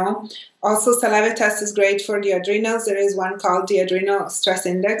 Also, saliva test is great for the adrenals. There is one called the Adrenal Stress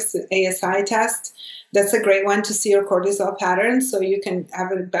Index, the ASI test. That's a great one to see your cortisol patterns, so you can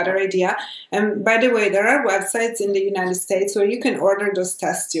have a better idea. And by the way, there are websites in the United States where you can order those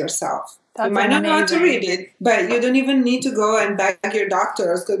tests yourself. That's you might not know how to amazing. read it, but you don't even need to go and beg your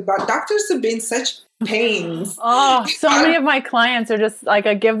doctors, because doctors have been such pains. Oh, so many of my clients are just like,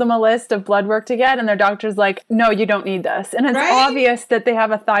 I give them a list of blood work to get, and their doctor's like, no, you don't need this. And it's obvious that they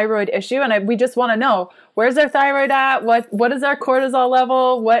have a thyroid issue, and we just want to know, where's their thyroid at? What is their cortisol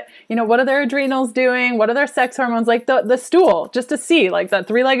level? What are their adrenals doing? What are their sex hormones? Like the stool, just to see, like that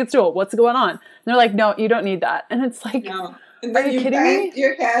 3-legged stool, what's going on? And they're like, no, you don't need that. And it's like, no. And then are you kidding bang me?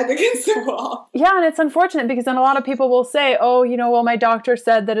 Your head against the wall. Yeah, and it's unfortunate because then a lot of people will say, oh, well, my doctor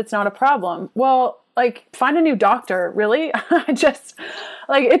said that it's not a problem. Well, like, find a new doctor, really? Just,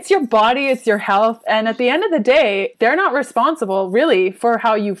 like, it's your body, it's your health. And at the end of the day, they're not responsible, really, for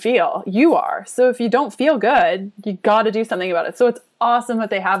how you feel. You are. So if you don't feel good, you got to do something about it. So it's awesome that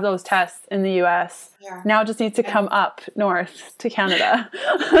they have those tests in the U.S. Yeah. Now it just needs to come up north to Canada.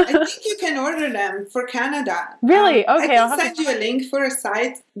 I think you can order them for Canada. Really? Okay. I can send you a link for a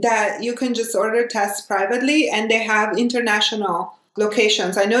site that you can just order tests privately, and they have international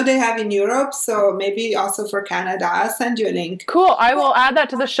locations. I know they have in Europe, so maybe also for Canada. I'll send you a link. Cool. I will add that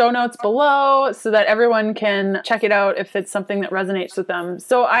to the show notes below so that everyone can check it out if it's something that resonates with them.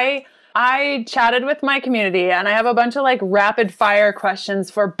 So I chatted with my community, and I have a bunch of like rapid fire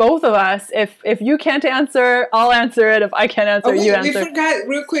questions for both of us. If you can't answer, I'll answer it. If I can't answer, you answer. We forgot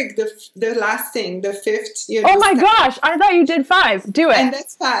real quick the last thing, the fifth. Oh my gosh! I thought you did 5. Do it. And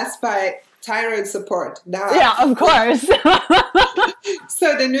that's fast by thyroid support. Yeah, of course.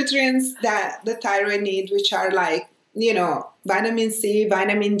 So the nutrients that the thyroid need, which are like, vitamin C,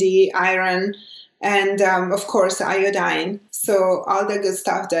 vitamin D, iron, and of course iodine. So all the good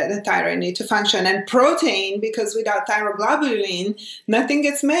stuff that the thyroid need to function. And protein, because without thyroglobulin, nothing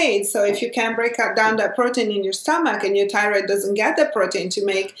gets made. So if you can't break down that protein in your stomach, and your thyroid doesn't get the protein to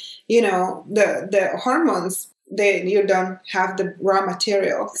make, the hormones, you don't have the raw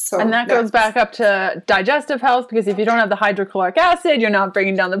material. So and that goes back up to digestive health, because if you don't have the hydrochloric acid, you're not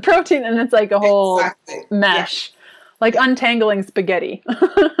bringing down the protein, and it's like a whole mesh, like untangling spaghetti.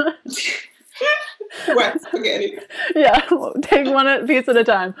 Wet spaghetti. Yeah, take one piece at a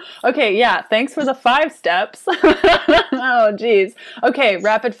time. Okay, yeah, thanks for the 5 steps. Oh, geez. Okay,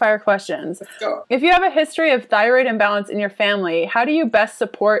 rapid fire questions. Let's go. If you have a history of thyroid imbalance in your family, how do you best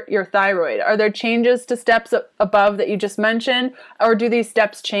support your thyroid? Are there changes to steps above that you just mentioned, or do these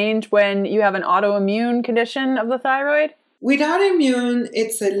steps change when you have an autoimmune condition of the thyroid? With autoimmune,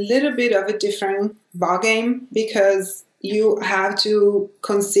 it's a little bit of a different ballgame, because you have to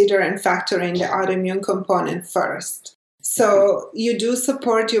consider and factor in the autoimmune component first. So you do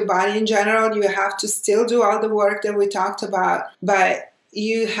support your body in general. You have to still do all the work that we talked about, but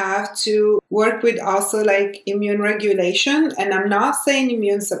you have to work with also like immune regulation. And I'm not saying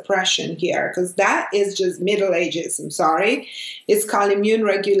immune suppression here, because that is just Middle Ages. I'm sorry. It's called immune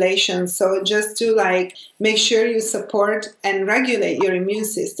regulation. So just to like make sure you support and regulate your immune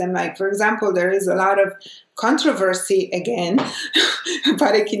system. Like, for example, there is a lot of controversy again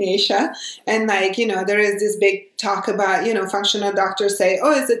about echinacea. And like, there is this big talk about, functional doctors say,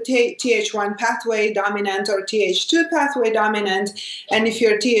 oh, is it Th1 pathway dominant or Th2 pathway dominant? And if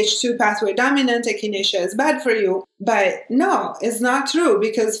you're Th2 pathway dominant, echinacea is bad for you. But no, it's not true,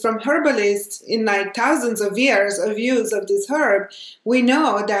 because from herbalists in like thousands of years of use of this herb, we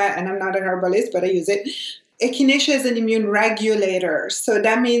know that, and I'm not a herbalist, but I use it, echinacea is an immune regulator. So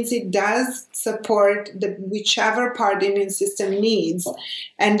that means it does support whichever part the immune system needs.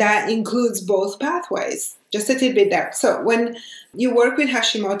 And that includes both pathways. Just a tidbit there. So when you work with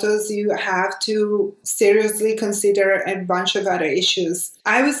Hashimoto's, you have to seriously consider a bunch of other issues.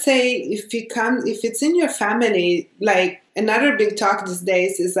 I would say if it's in your family, like another big talk these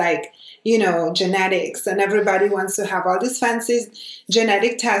days is like, genetics, and everybody wants to have all these fancy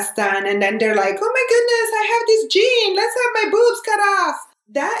genetic tests done. And then they're like, oh my goodness, I have this gene. Let's have my boobs cut off.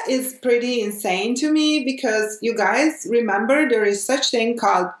 That is pretty insane to me, because you guys remember there is such thing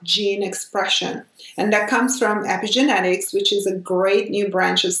called gene expression. And that comes from epigenetics, which is a great new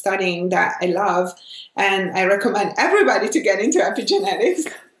branch of studying that I love. And I recommend everybody to get into epigenetics.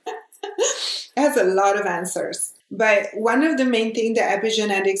 It has a lot of answers. But one of the main things that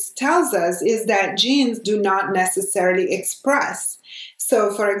epigenetics tells us is that genes do not necessarily express.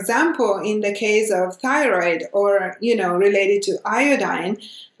 So, for example, in the case of thyroid or, related to iodine,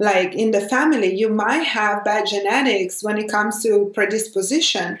 like in the family, you might have bad genetics when it comes to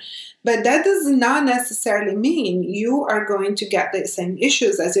predisposition. But that does not necessarily mean you are going to get the same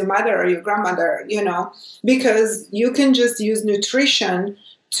issues as your mother or your grandmother, because you can just use nutrition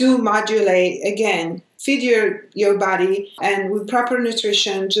to modulate, again, feed your body, and with proper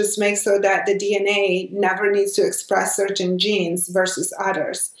nutrition, just make so that the DNA never needs to express certain genes versus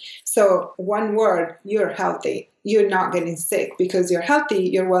others. So one word, you're healthy. You're not getting sick because you're healthy,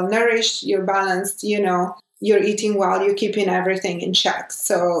 you're well nourished, you're balanced, you're eating well, you're keeping everything in check.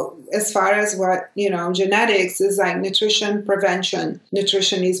 So as far as what, genetics is like nutrition prevention.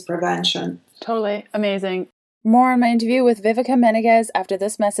 Nutrition is prevention. Totally. Amazing. More on my interview with Vivica Menegaz after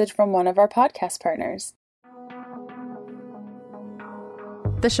this message from one of our podcast partners.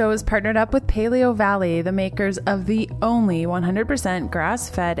 The show is partnered up with Paleo Valley, the makers of the only 100%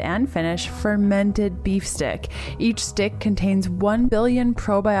 grass-fed and finished fermented beef stick. Each stick contains 1 billion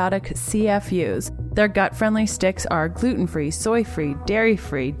probiotic CFUs. Their gut-friendly sticks are gluten-free, soy-free,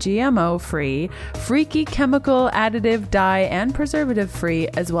 dairy-free, GMO-free, freaky chemical additive, dye, and preservative-free,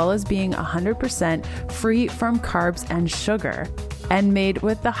 as well as being 100% free from carbs and sugar, and made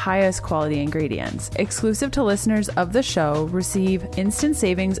with the highest quality ingredients. Exclusive to listeners of the show, receive instant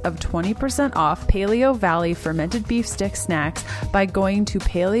savings of 20% off Paleo Valley fermented beef stick snacks by going to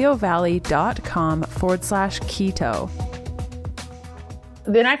paleovalley.com/keto.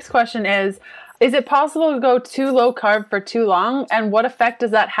 The next question is it possible to go too low carb for too long? And what effect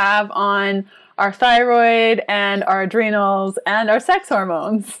does that have on our thyroid and our adrenals and our sex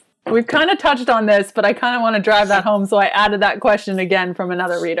hormones? We've kind of touched on this, but I kind of want to drive that home, so I added that question again from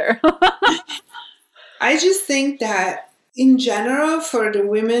another reader. I just think that in general, for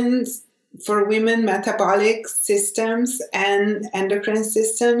women metabolic systems and endocrine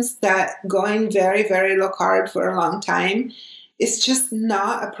systems, that going very, very low carb for a long time is just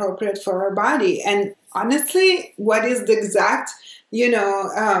not appropriate for our body. And honestly, what is the exact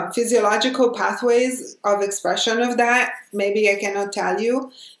physiological pathways of expression of that, maybe I cannot tell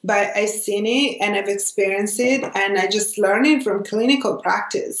you, but I've seen it and I've experienced it, and I just learning from clinical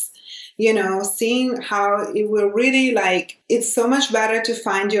practice, seeing how it will really it's so much better to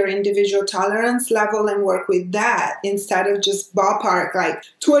find your individual tolerance level and work with that instead of just ballpark,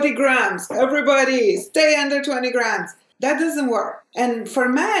 20 grams, everybody stay under 20 grams. That doesn't work. And for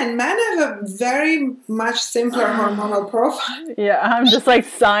men have a very much simpler hormonal profile. Yeah, I'm just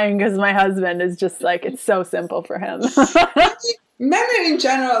sighing because my husband is just it's so simple for him. Men are in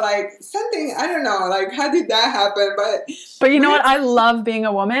general something, I don't know, how did that happen? But you know what? I love being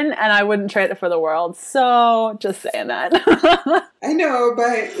a woman and I wouldn't trade it for the world. So just saying that. I know,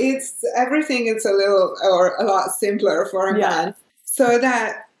 but everything is a lot simpler for a man. So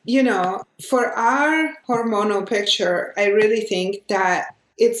that, for our hormonal picture, I really think that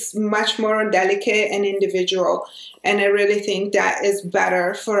it's much more delicate and individual. And I really think that is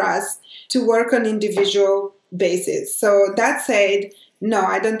better for us to work on individual basis. So that said, no,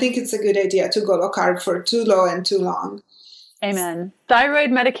 I don't think it's a good idea to go low carb for too low and too long. Amen.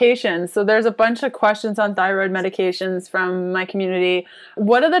 Thyroid medications. So there's a bunch of questions on thyroid medications from my community.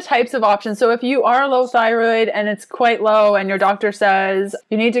 What are the types of options? So if you are low thyroid and it's quite low and your doctor says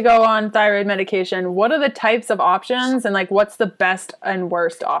you need to go on thyroid medication, what are the types of options and what's the best and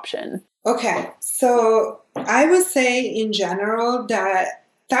worst option? Okay, so I would say in general that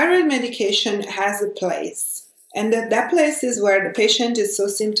thyroid medication has a place, and that place is where the patient is so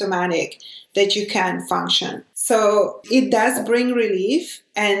symptomatic that you can't function. So it does bring relief,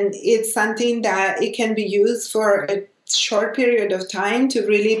 and it's something that it can be used for a short period of time to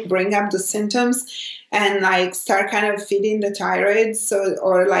really bring up the symptoms and like start kind of feeding the thyroid, so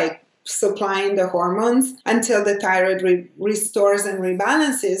or like supplying the hormones until the thyroid restores and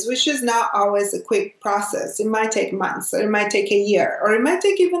rebalances, which is not always a quick process. It might take months, or it might take a year, or it might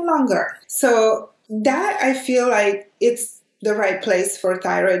take even longer. So that I feel like it's the right place for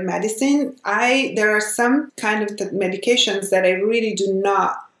thyroid medicine. There are some kind of medications that I really do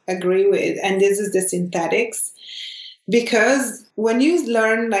not agree with, and this is the synthetics. Because when you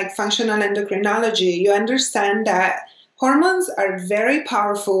learn like functional endocrinology, you understand that hormones are very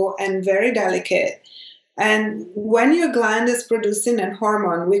powerful and very delicate. And when your gland is producing a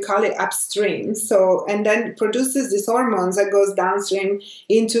hormone, we call it upstream. So, and then it produces these hormones that goes downstream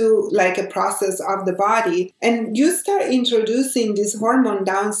into like a process of the body. And you start introducing this hormone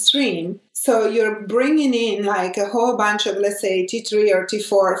downstream. So you're bringing in like a whole bunch of, let's say, T3 or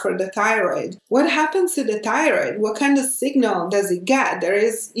T4 for the thyroid. What happens to the thyroid? What kind of signal does it get? There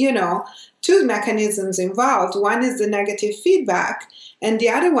is, two mechanisms involved. One is the negative feedback, and the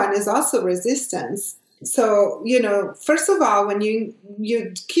other one is also resistance. So, first of all, when you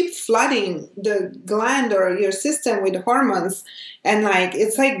keep flooding the gland or your system with hormones, and like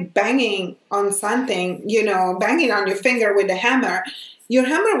it's like banging on something, banging on your finger with a hammer, your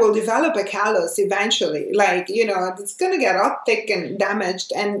hammer will develop a callus eventually. Like, it's going to get all thick and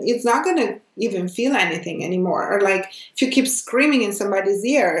damaged, and it's not going to even feel anything anymore. Or like if you keep screaming in somebody's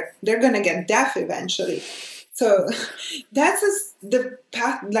ear, they're going to get deaf eventually. So that's the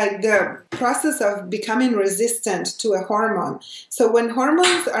path, like the process of becoming resistant to a hormone. So when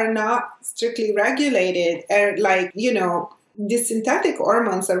hormones are not strictly regulated, the synthetic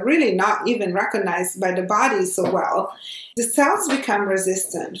hormones are really not even recognized by the body so well. The cells become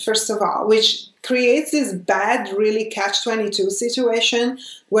resistant, first of all, which creates this bad, really catch-22 situation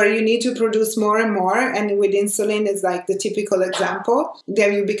where you need to produce more and more. And with insulin is like the typical example.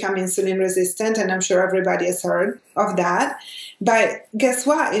 There you become insulin resistant, and I'm sure everybody has heard of that. But guess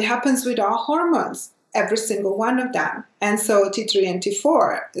what? It happens with all hormones, every single one of them. And so T3 and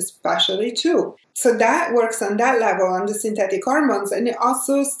T4 especially too. So that works on that level, on the synthetic hormones, and it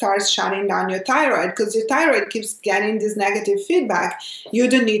also starts shutting down your thyroid because your thyroid keeps getting this negative feedback. You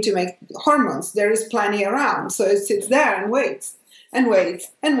don't need to make hormones. There is plenty around. So it sits there and waits and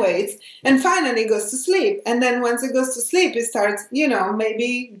waits and waits, and finally goes to sleep. And then once it goes to sleep, it starts,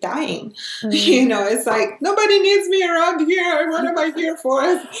 maybe dying. It's like, nobody needs me around here. What am I here for?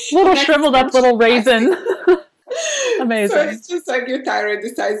 Little shriveled up little raisin. Amazing. So it's just like your thyroid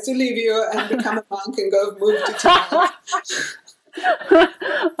decides to leave you and become a monk and go move to Tibet.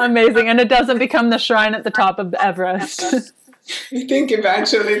 Amazing. And it doesn't become the shrine at the top of Everest. You think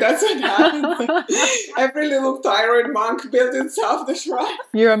eventually that's what happens. Every little thyroid monk built itself the shrine.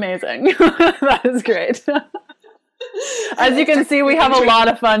 You're amazing. That is great. As you can see, we have a lot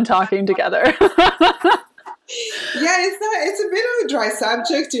of fun talking together. Yeah, it's a bit of a dry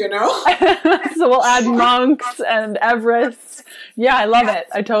subject, So we'll add monks and Everest. Yeah, I love it.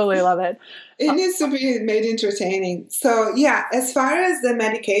 I totally love it. It needs to be made entertaining. So yeah, as far as the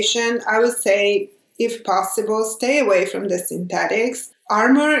medication, I would say, if possible, stay away from the synthetics.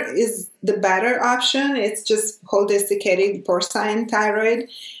 Armor is the better option. It's just whole desiccated porcine thyroid.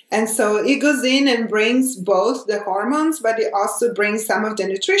 And so it goes in and brings both the hormones, but it also brings some of the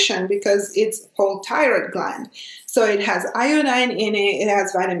nutrition because it's whole thyroid gland. So it has iodine in it, it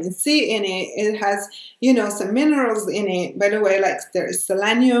has vitamin C in it, it has, some minerals in it. By the way, like there is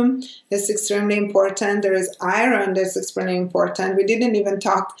selenium, that's extremely important. There is iron, that's extremely important. We didn't even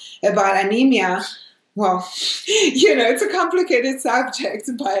talk about anemia. Well, it's a complicated subject,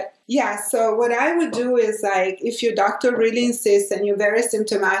 but yeah. So what I would do is like, if your doctor really insists and you're very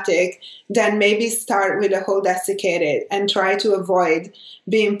symptomatic, then maybe start with a whole desiccated and try to avoid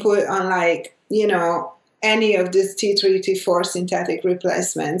being put on like, any of these T3, T4 synthetic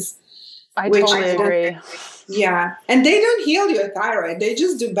replacements. I totally agree. Yeah. And they don't heal your thyroid. They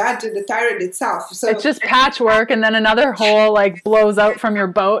just do bad to the thyroid itself. So it's just patchwork, and then another hole like blows out from your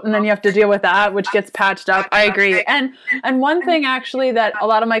boat, and then you have to deal with that, which gets patched up. I agree. And one thing actually that a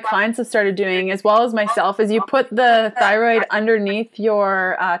lot of my clients have started doing, as well as myself, is you put the thyroid underneath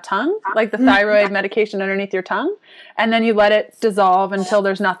your tongue, like the thyroid medication underneath your tongue, and then you let it dissolve until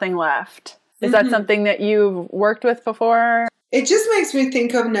there's nothing left. Is that something that you've worked with before? It just makes me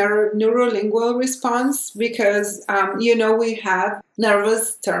think of neurolingual response because, we have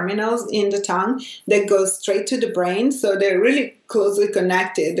nervous terminals in the tongue that go straight to the brain. So they're really closely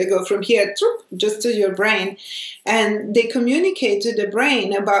connected. They go from here just to your brain. And they communicate to the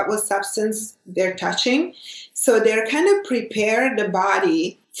brain about what substance they're touching. So they're kind of prepare the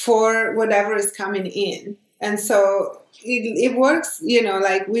body for whatever is coming in. And so it works,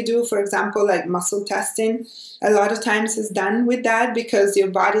 like we do, for example, like muscle testing. A lot of times is done with that because your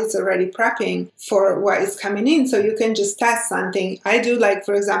body is already prepping for what is coming in. So you can just test something. I do, like,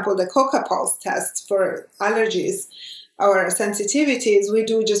 for example, the Coca Pulse test for allergies or sensitivities. We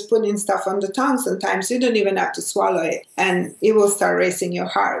do just putting stuff on the tongue. Sometimes you don't even have to swallow it and it will start racing your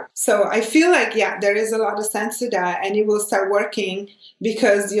heart. So I feel like, there is a lot of sense to that, and it will start working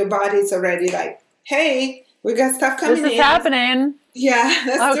because your body is already like, hey, we got stuff coming in. This is happening. Yeah,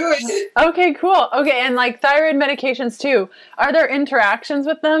 let's do it. Okay, cool. Okay, and like thyroid medications too. Are there interactions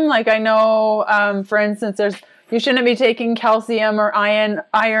with them? Like I know, for instance, you shouldn't be taking calcium or iron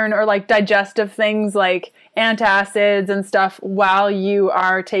or like digestive things like antacids and stuff while you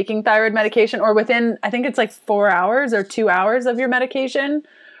are taking thyroid medication or within, I think it's like 4 hours or 2 hours of your medication.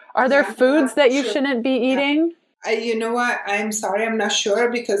 Are there foods that you shouldn't be eating? You know what? I'm sorry, I'm not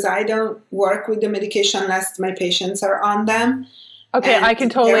sure because I don't work with the medication unless my patients are on them. Okay, I can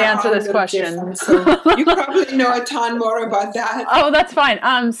totally answer this question. So you probably know a ton more about that. Oh, that's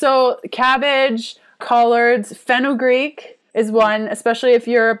fine. So cabbage, collards, fenugreek is one, especially if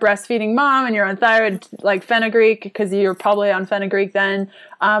you're a breastfeeding mom and you're on thyroid, like fenugreek, because you're probably on fenugreek then.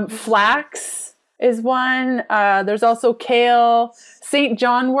 Flax is one. There's also kale, St.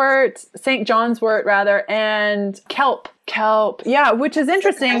 John's wort, and kelp. Yeah, which is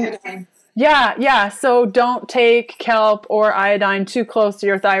interesting. Yeah. So don't take kelp or iodine too close to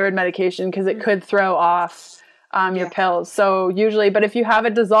your thyroid medication because it could throw off your pills. So usually, but if you have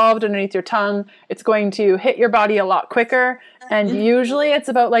it dissolved underneath your tongue, it's going to hit your body a lot quicker. And usually it's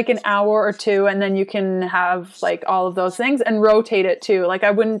about like an hour or two, and then you can have like all of those things and rotate it too. Like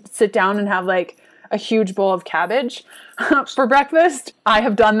I wouldn't sit down and have like a huge bowl of cabbage for breakfast. I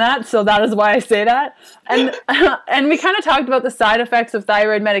have done that, so that is why I say that. And and we kind of talked about the side effects of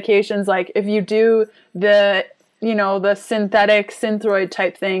thyroid medications. Like if you do the synthetic Synthroid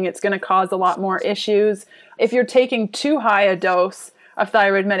type thing, it's going to cause a lot more issues. If you're taking too high a dose of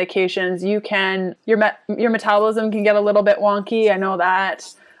thyroid medications, your metabolism can get a little bit wonky. I know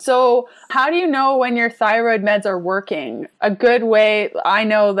that. So how do you know when your thyroid meds are working? A good way, I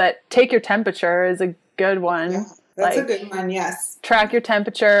know that take your temperature is a good one. Yeah, that's a good one, yes. Track your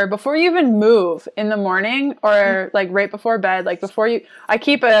temperature before you even move in the morning or like right before bed. Like I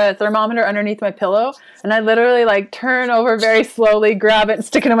keep a thermometer underneath my pillow and I literally like turn over very slowly, grab it and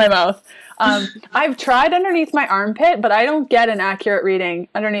stick it in my mouth. I've tried underneath my armpit, but I don't get an accurate reading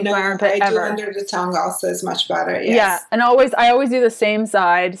underneath my armpit ever. I do under the tongue also is much better, yes. Yeah, and I always do the same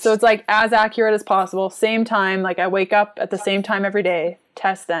side. So it's like as accurate as possible, same time. Like I wake up at the same time every day,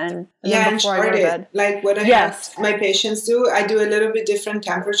 test then. And chart it. Like what I have my patients do, I do a little bit different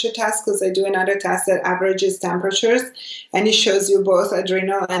temperature test because I do another test that averages temperatures and it shows you both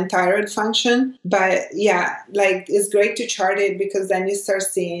adrenal and thyroid function. But like it's great to chart it because then you start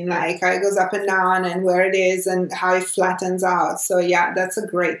seeing like how it goes up and down and where it is and how it flattens out. So that's a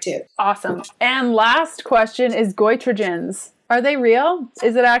great tip. Awesome. And last question is goitrogens. Are they real?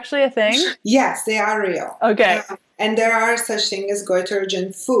 Is it actually a thing? Yes, they are real. Okay. And there are such things as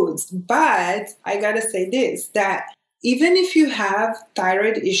goitrogen foods. But I got to say this, that even if you have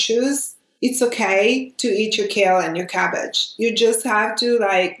thyroid issues, it's okay to eat your kale and your cabbage. You just have to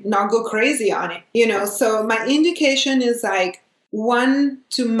like not go crazy on it. So my indication is like 1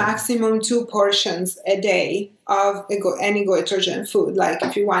 to maximum 2 portions a day of any goitrogen food. Like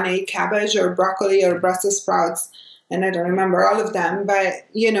if you want to eat cabbage or broccoli or Brussels sprouts, and I don't remember all of them, but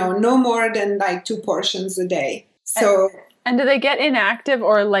no more than like 2 portions a day. So, and do they get inactive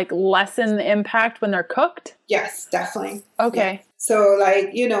or like lessen the impact when they're cooked? Yes, definitely. Okay. Yeah. So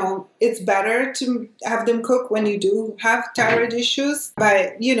like, it's better to have them cook when you do have thyroid issues.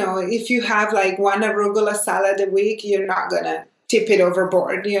 But, if you have like 1 arugula salad a week, you're not going to tip it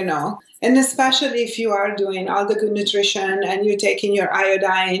overboard, And especially if you are doing all the good nutrition and you're taking your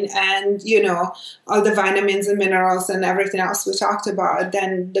iodine and, all the vitamins and minerals and everything else we talked about,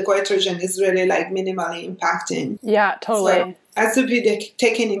 then the goitrogen is really like minimally impacting. Yeah, totally. So, has to be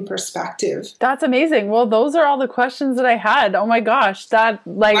taken in perspective. That's amazing. Well, those are all the questions that I had. Oh my gosh. Wow.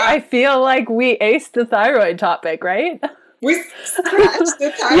 I feel like we aced the thyroid topic, right? We scratched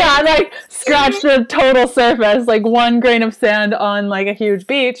the thyroid. Yeah, like scratch the total surface, like one grain of sand on like a huge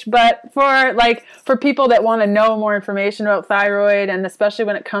beach. But for people that want to know more information about thyroid, and especially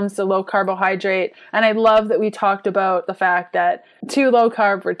when it comes to low carbohydrate, and I love that we talked about the fact that too low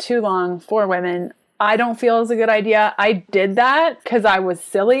carb for too long for women, I don't feel is a good idea. I did that because I was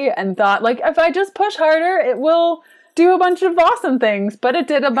silly and thought, like, if I just push harder, it will do a bunch of awesome things, but it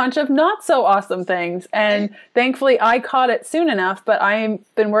did a bunch of not so awesome things. And thankfully I caught it soon enough, but I've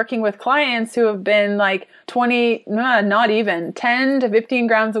been working with clients who have been like 10 to 15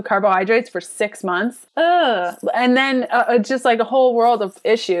 grams of carbohydrates for 6 months. And then just like a whole world of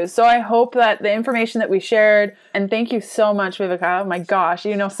issues. So I hope that the information that we shared, and thank you so much, Vivica. Oh my gosh,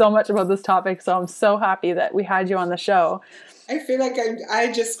 you know so much about this topic. So I'm so happy that we had you on the show. I feel like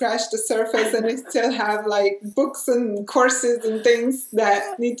I just scratched the surface, and I still have like books and courses and things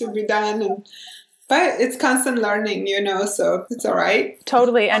that need to be done. But it's constant learning, so it's all right.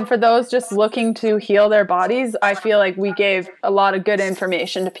 Totally. And for those just looking to heal their bodies, I feel like we gave a lot of good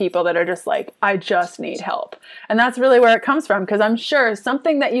information to people that are just like, I just need help. And that's really where it comes from, because I'm sure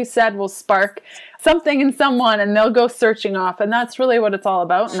something that you said will spark something in someone and they'll go searching off. And that's really what it's all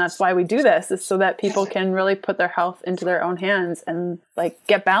about. And that's why we do this, is so that people can really put their health into their own hands and like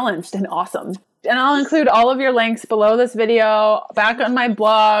get balanced and awesome. And I'll include all of your links below this video, back on my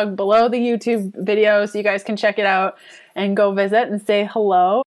blog, below the YouTube video, so you guys can check it out and go visit and say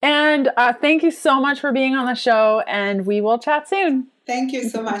hello. And thank you so much for being on the show, and we will chat soon. Thank you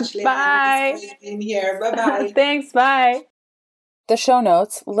so much, Lynn. Bye. It's great being here. Bye-bye. Thanks. Bye. The show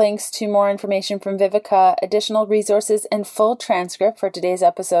notes, links to more information from Vivica, additional resources, and full transcript for today's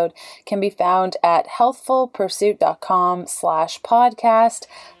episode can be found at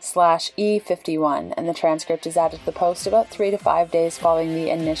healthfulpursuit.com/podcast/E51. And the transcript is added to the post about 3 to 5 days following the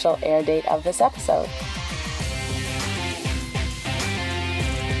initial air date of this episode.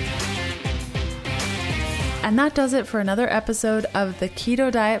 And that does it for another episode of the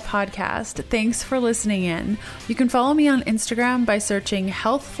Keto Diet Podcast. Thanks for listening in. You can follow me on Instagram by searching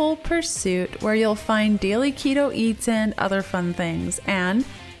Healthful Pursuit, where you'll find daily keto eats and other fun things. And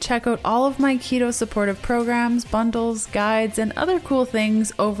check out all of my keto supportive programs, bundles, guides, and other cool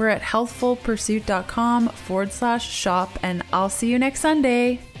things over at healthfulpursuit.com/shop. And I'll see you next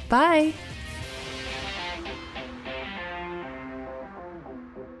Sunday. Bye.